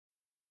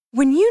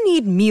When you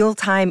need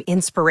mealtime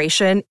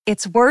inspiration,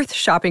 it's worth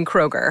shopping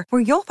Kroger,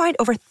 where you'll find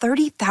over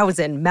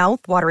 30,000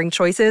 mouth-watering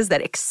choices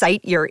that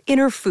excite your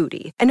inner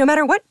foodie. And no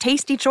matter what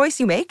tasty choice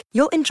you make,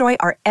 you'll enjoy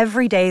our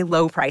everyday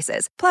low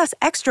prices, plus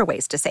extra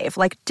ways to save,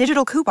 like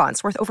digital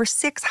coupons worth over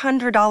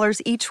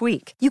 $600 each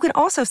week. You can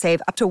also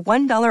save up to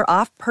 $1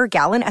 off per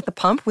gallon at the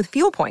pump with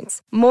fuel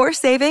points. More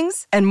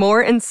savings and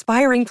more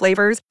inspiring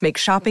flavors make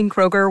shopping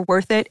Kroger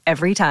worth it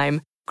every time.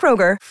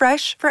 Kroger,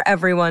 fresh for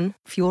everyone.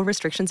 Fuel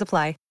restrictions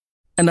apply.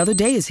 Another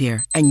day is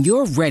here, and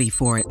you're ready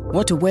for it.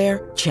 What to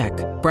wear? Check.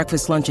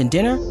 Breakfast, lunch, and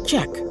dinner?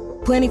 Check.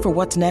 Planning for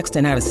what's next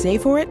and how to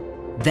save for it?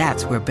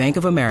 That's where Bank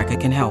of America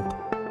can help.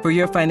 For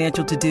your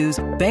financial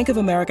to-dos, Bank of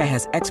America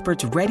has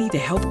experts ready to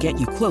help get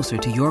you closer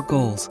to your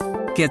goals.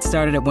 Get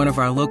started at one of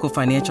our local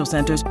financial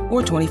centers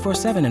or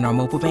 24/7 in our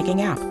mobile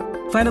banking app.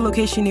 Find a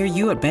location near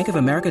you at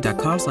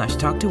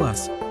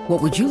bankofamerica.com/talktous. What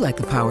would you like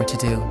the power to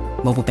do?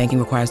 Mobile banking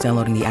requires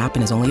downloading the app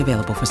and is only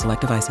available for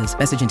select devices.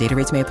 Message and data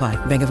rates may apply.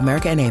 Bank of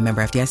America N.A.,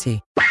 member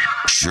FDIC.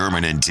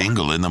 Sherman and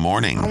Tingle in the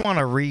morning. I want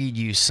to read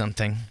you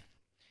something,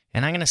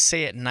 and I'm going to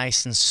say it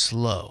nice and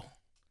slow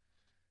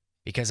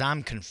because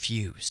I'm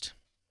confused.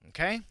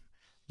 Okay?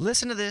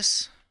 Listen to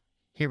this.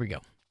 Here we go.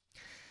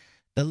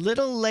 The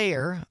little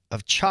layer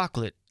of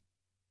chocolate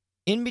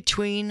in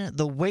between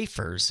the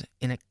wafers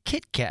in a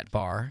Kit Kat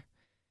bar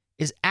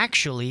is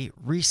actually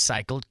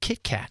recycled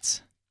Kit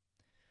Kats.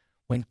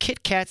 When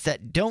Kit Kats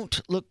that don't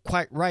look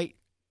quite right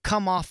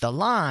come off the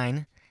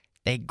line,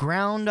 they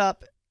ground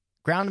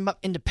them up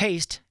into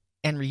paste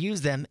and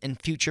reuse them in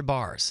future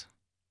bars.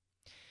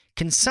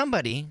 Can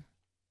somebody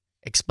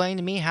explain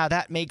to me how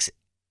that makes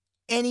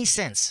any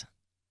sense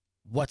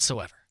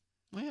whatsoever?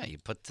 Well, yeah, you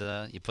put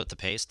the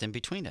paste in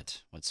between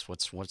it.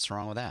 What's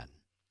wrong with that?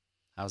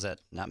 How does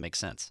that not make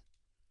sense?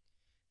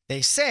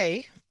 They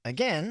say,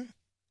 again,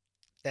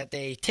 that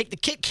they take the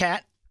Kit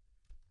Kat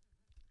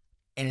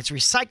and it's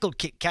recycled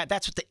Kit Kat.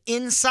 That's what the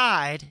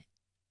inside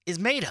is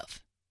made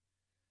of.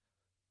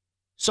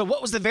 So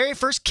what was the very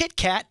first Kit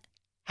Kat?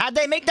 How'd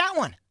they make that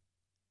one?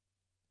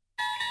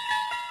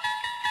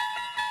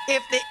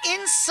 If the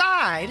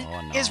inside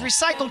is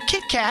recycled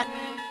Kit Kat,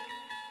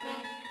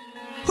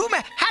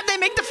 how'd they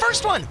make the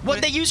first one?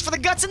 What'd they use for the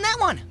guts in that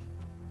one?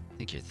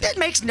 I think that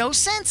makes no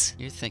sense.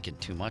 You're thinking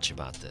too much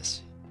about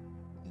this.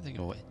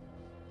 You're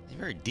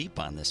very deep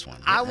on this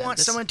one. I want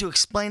someone to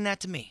explain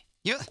that to me.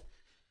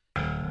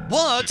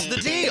 What's the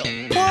deal?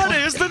 What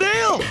is the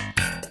deal?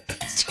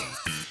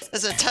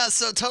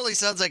 So totally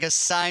sounds like a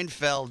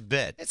Seinfeld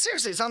bit.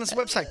 Seriously, it's on this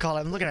website called,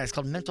 I'm looking at it, it's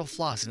called Mental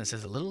Floss, and it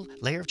says a little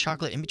layer of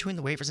chocolate in between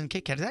the wafers and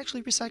Kit Kat is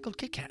actually recycled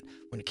Kit Kat.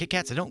 When the Kit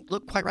Kats that don't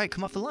look quite right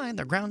come off the line,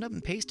 they're ground up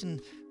and pasted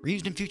and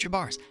reused in future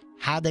bars.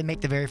 How'd they make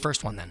the very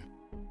first one then?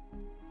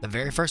 The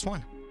very first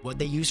one. What'd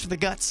they use for the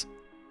guts?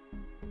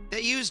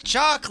 They used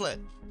chocolate.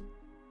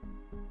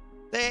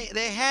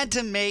 They had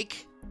to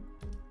make,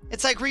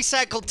 it's like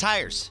recycled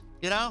tires,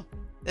 you know?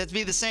 That'd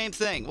be the same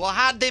thing. Well,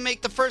 how'd they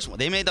make the first one?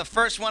 They made the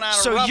first one out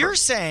of rubber. So you're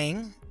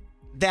saying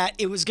that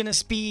it was going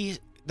to be,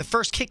 the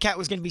first Kit Kat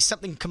was going to be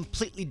something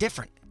completely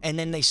different, and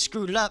then they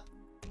screwed it up.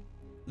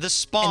 The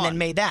spawn. And then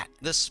made that.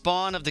 The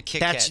spawn of the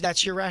Kit Kat.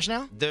 That's your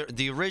rationale?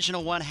 The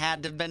original one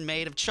had to have been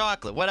made of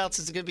chocolate. What else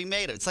is it going to be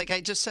made of? It's like I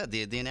just said,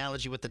 the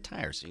analogy with the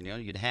tires. You know,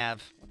 you'd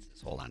have,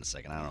 hold on a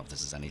second. I don't know if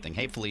this is anything.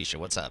 Hey, Felicia,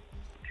 what's up?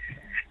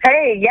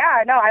 Hey,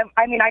 yeah, no,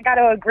 I mean, I got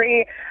to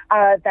agree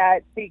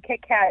that the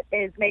Kit Kat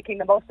is making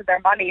the most of their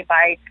money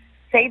by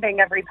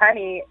saving every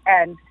penny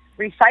and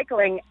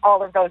recycling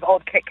all of those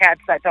old Kit Kats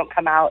that don't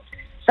come out.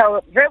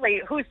 So really,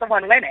 who's the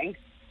one winning?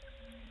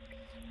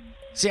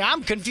 See,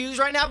 I'm confused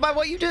right now by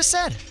what you just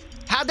said.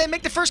 How'd they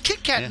make the first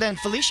Kit Kat then,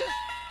 Felicia?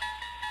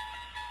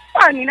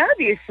 Well, I mean,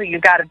 obviously you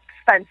got to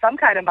spend some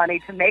kind of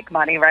money to make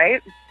money,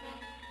 right?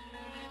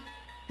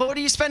 But what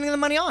are you spending the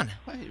money on?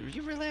 Wait, are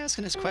you really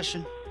asking this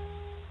question?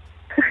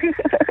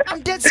 I'm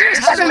dead serious.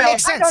 How does that make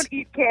sense? I don't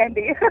eat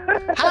candy.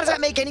 How does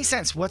that make any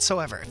sense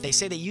whatsoever? If they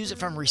say they use it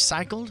from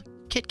recycled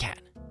Kit Kat,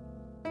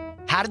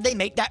 how did they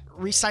make that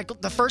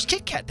the first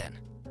Kit Kat then?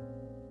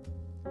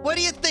 What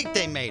do you think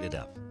they made it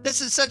of?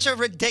 This is such a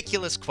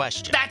ridiculous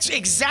question. That's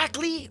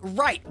exactly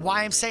right.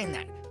 Why I'm saying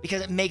that.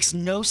 Because it makes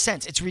no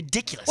sense. It's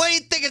ridiculous. What do you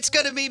think it's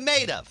going to be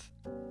made of?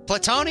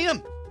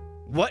 Plutonium?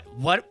 What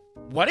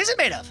is it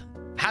made of?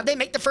 How'd they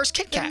make the first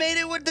Kit Kat? They made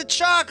it with the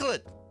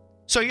chocolate.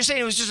 So you're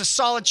saying it was just a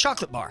solid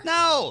chocolate bar?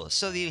 No.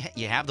 So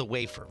you have the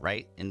wafer,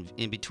 right?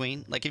 In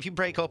between. Like if you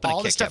break open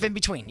all a Kit Kat. All the stuff in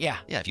between, yeah.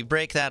 Yeah, if you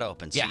break that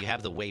open, so you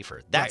have the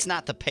wafer. That's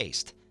not the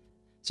paste.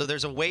 So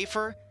there's a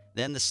wafer,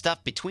 then the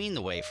stuff between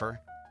the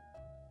wafer,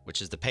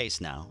 which is the paste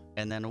now,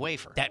 and then a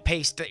wafer. That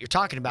paste that you're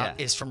talking about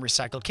is from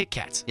recycled Kit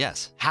Kats.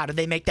 Yes. How did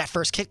they make that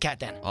first Kit Kat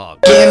then? Oh,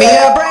 give me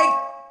a break.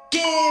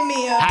 Give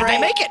me a break. How'd they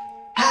make it?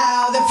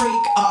 How the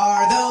freak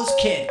are those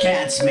Kit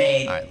Kats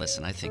made? All right,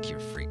 listen, I think you're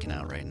freaking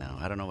out right now.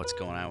 I don't know what's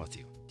going on with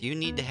you. Do you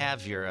need to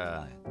have your...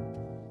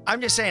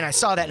 I'm just saying, I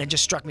saw that and it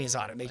just struck me as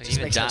odd. It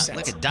just makes no sense.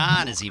 Look at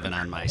Don is even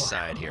on my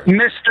side here.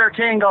 Mr.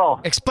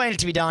 Tingle. Explain it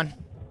to me, Don.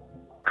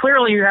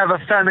 clearly you have a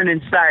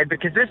feminine side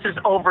because this is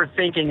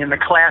overthinking in the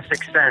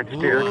classic sense,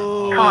 dude.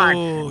 Come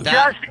on.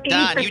 Just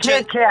eat the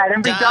Kit Kat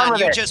and be done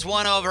with it. You just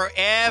won over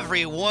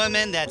every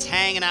woman that's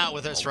hanging out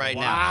with us right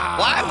now.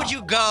 Why would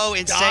you go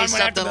and say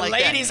something like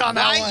that? On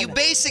that one. You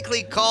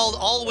basically called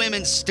all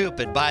women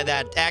stupid by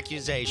that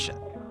accusation.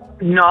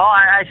 No,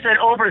 I said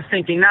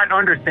overthinking, not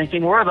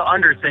underthinking. We're the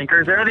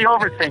underthinkers. They're the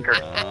overthinkers.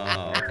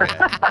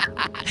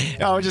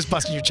 Oh, we're just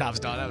busting your chops,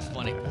 dog. That was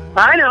funny.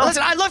 I know.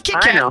 Listen, I love Kit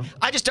Kat. I know.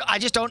 I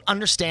just don't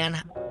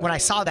understand when I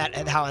saw that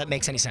and how that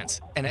makes any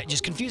sense, and it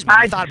just confused me.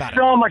 I thought about I'd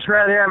so much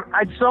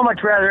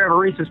rather have a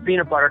Reese's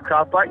peanut butter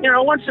cup, but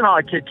once in a while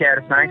a Kit Kat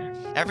is nice.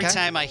 Every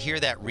time I hear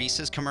that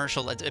Reese's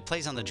commercial, it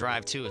plays on the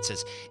drive too. It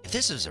says, "If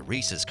this was a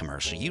Reese's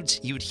commercial,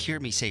 you'd hear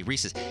me say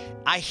Reese's."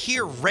 I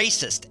hear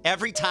racist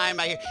every time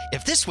I hear.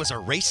 If this was a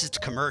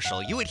racist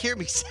commercial, you would hear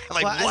me say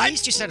like, well, "What?" At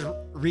least you said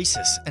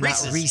Reese's and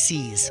not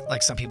Reese's,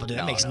 like some people do.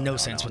 That makes no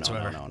sense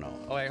whatsoever. No.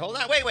 Oh, wait, hold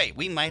on. Wait.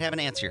 We might have an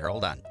answer here.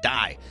 Hold on.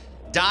 Die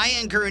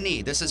and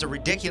Gurney. This is a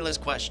ridiculous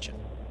question.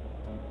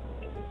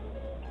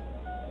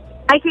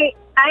 I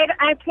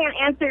can't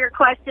answer your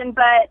question,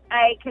 but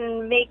I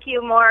can make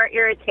you more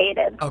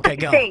irritated. Okay,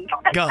 go.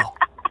 Go.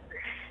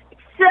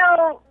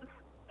 So,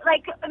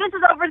 this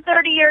is over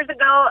 30 years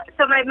ago,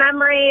 so my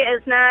memory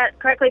is not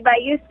correctly, but I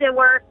used to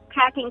work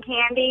packing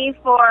candy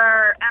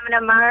for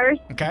M&M Mars.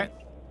 Okay.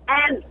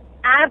 And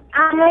I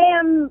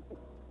am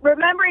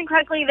remembering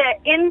correctly that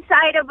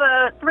inside of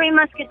a Three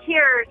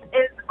Musketeers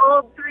is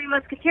old Three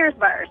Musketeers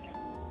bars.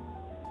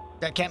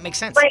 That can't make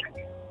sense.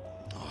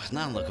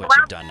 Now look what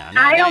you've done now.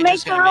 I don't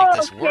make the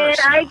rules, kid.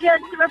 I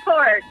just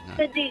report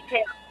the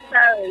details.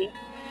 Sorry.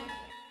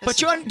 But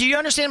do you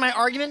understand my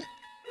argument?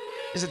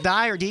 Is it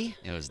die or D?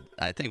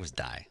 I think it was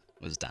die.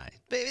 It was die.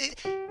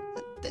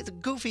 It's a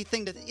goofy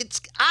thing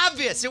it's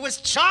obvious. It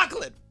was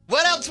chocolate.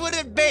 What else would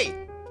it be?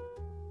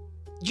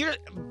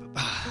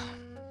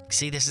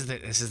 See, this is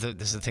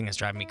the thing that's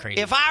driving me crazy.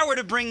 If I were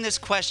to bring this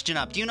question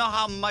up, do you know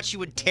how much you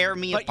would tear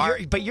me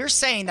apart? But you're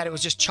saying that it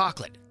was just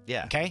chocolate.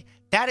 Yeah. Okay?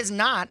 That is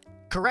not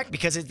correct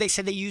because they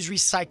said they use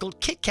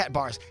recycled Kit Kat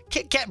bars.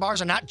 Kit Kat bars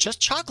are not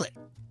just chocolate.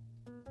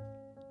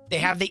 They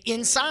have the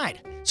inside.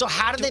 So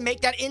how did they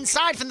make that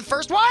inside from the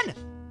first one?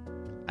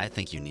 I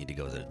think you need to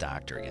go to the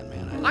doctor again,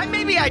 man.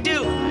 Maybe I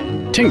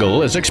do.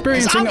 Tingle is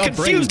experiencing a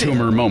brain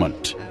tumor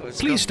moment.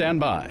 Please stand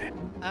by.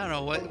 I don't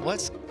know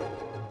what's.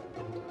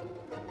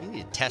 We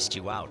need to test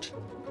you out.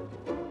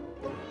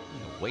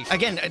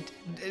 Again,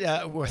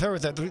 with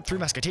the Three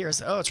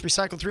Musketeers. Oh, it's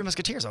recycled Three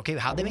Musketeers. Okay,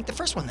 how'd they make the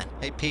first one then?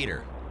 Hey,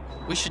 Peter,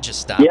 we should just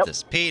stop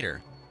this.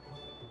 Peter.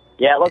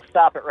 Yeah, let's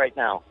stop it right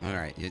now. All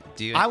right.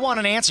 I want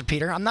an answer,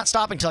 Peter. I'm not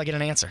stopping until I get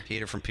an answer.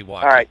 Peter from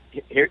Pewaukee. All right.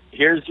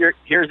 Here's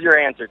your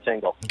answer,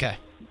 Tingle. Okay.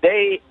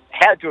 They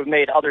had to have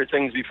made other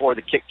things before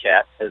the Kit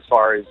Kat, as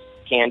far as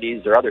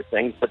candies or other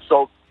things. But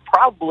so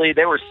probably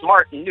they were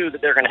smart and knew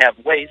that they're going to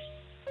have waste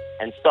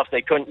and stuff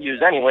they couldn't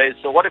use anyways.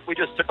 So what if we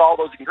just took all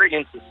those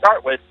ingredients to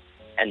start with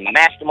and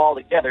mashed them all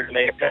together to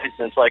make a paste?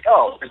 And it's like,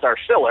 oh, there's our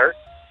filler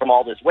from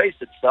all this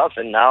wasted stuff,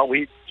 and now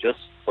we just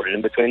put it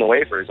in between the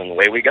wafers, and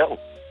away we go.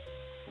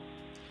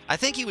 I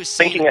think he was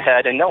saying, thinking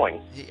ahead and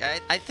knowing.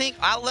 I think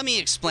let me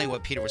explain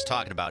what Peter was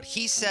talking about.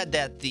 He said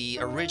that the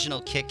original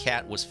Kit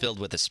Kat was filled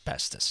with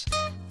asbestos.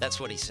 That's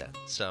what he said.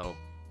 So,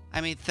 I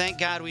mean, thank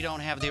God we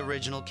don't have the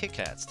original Kit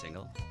Kats,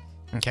 Tingle.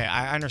 Okay,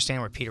 I understand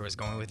where Peter was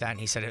going with that, and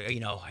he said,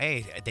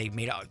 hey, they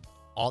made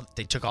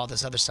they took all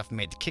this other stuff and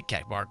made the Kit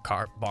Kat bar.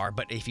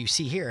 But if you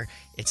see here,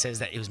 it says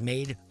that it was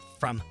made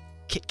from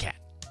Kit Kat,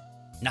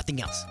 nothing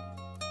else.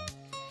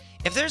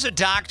 If there's a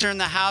doctor in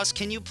the house,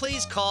 can you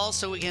please call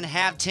so we can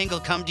have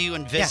Tingle come to you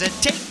and visit?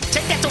 Yeah,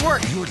 take that to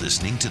work. You're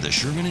listening to the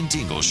Sherman and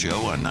Tingle Show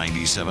on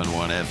 97.1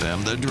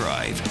 FM The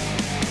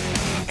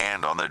Drive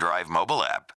and on the Drive mobile app.